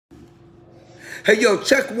Hey, yo,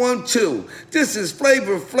 check 1, 2. This is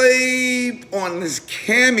Flavor Flav on this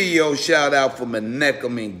cameo shout out for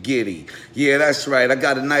Menachem and Giddy. Yeah, that's right. I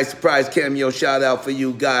got a nice surprise cameo shout out for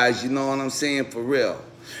you guys. You know what I'm saying? For real.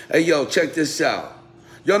 Hey, yo, check this out.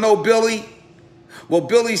 Y'all know Billy? Well,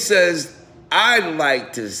 Billy says, I'd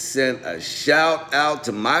like to send a shout out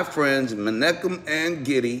to my friends Menachem and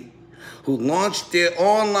Giddy, who launched their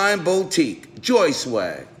online boutique, Joy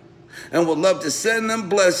Swag, and would love to send them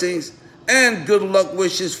blessings and good luck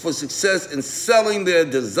wishes for success in selling their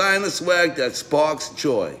designer swag that sparks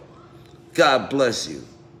joy. God bless you.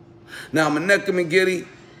 Now, Menachem and Giddy,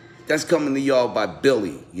 that's coming to y'all by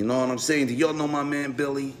Billy. You know what I'm saying? Do y'all know my man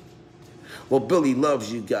Billy? Well, Billy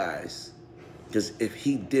loves you guys, because if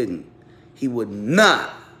he didn't, he would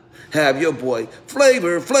not have your boy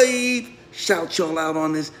Flavor Flav shout y'all out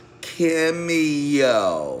on this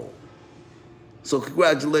cameo. So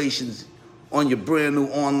congratulations on your brand new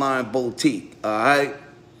online boutique, all right?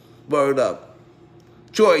 Word up.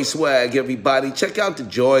 Joy Swag, everybody. Check out the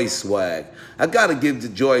Joy Swag. I gotta give the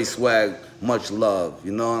Joy Swag much love,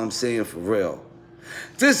 you know what I'm saying, for real.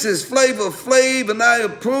 This is Flavor Flav, and I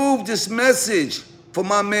approve this message for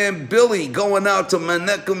my man Billy going out to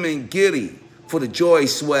Menachem and Giddy for the Joy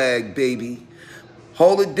Swag, baby.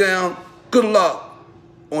 Hold it down. Good luck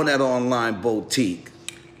on that online boutique.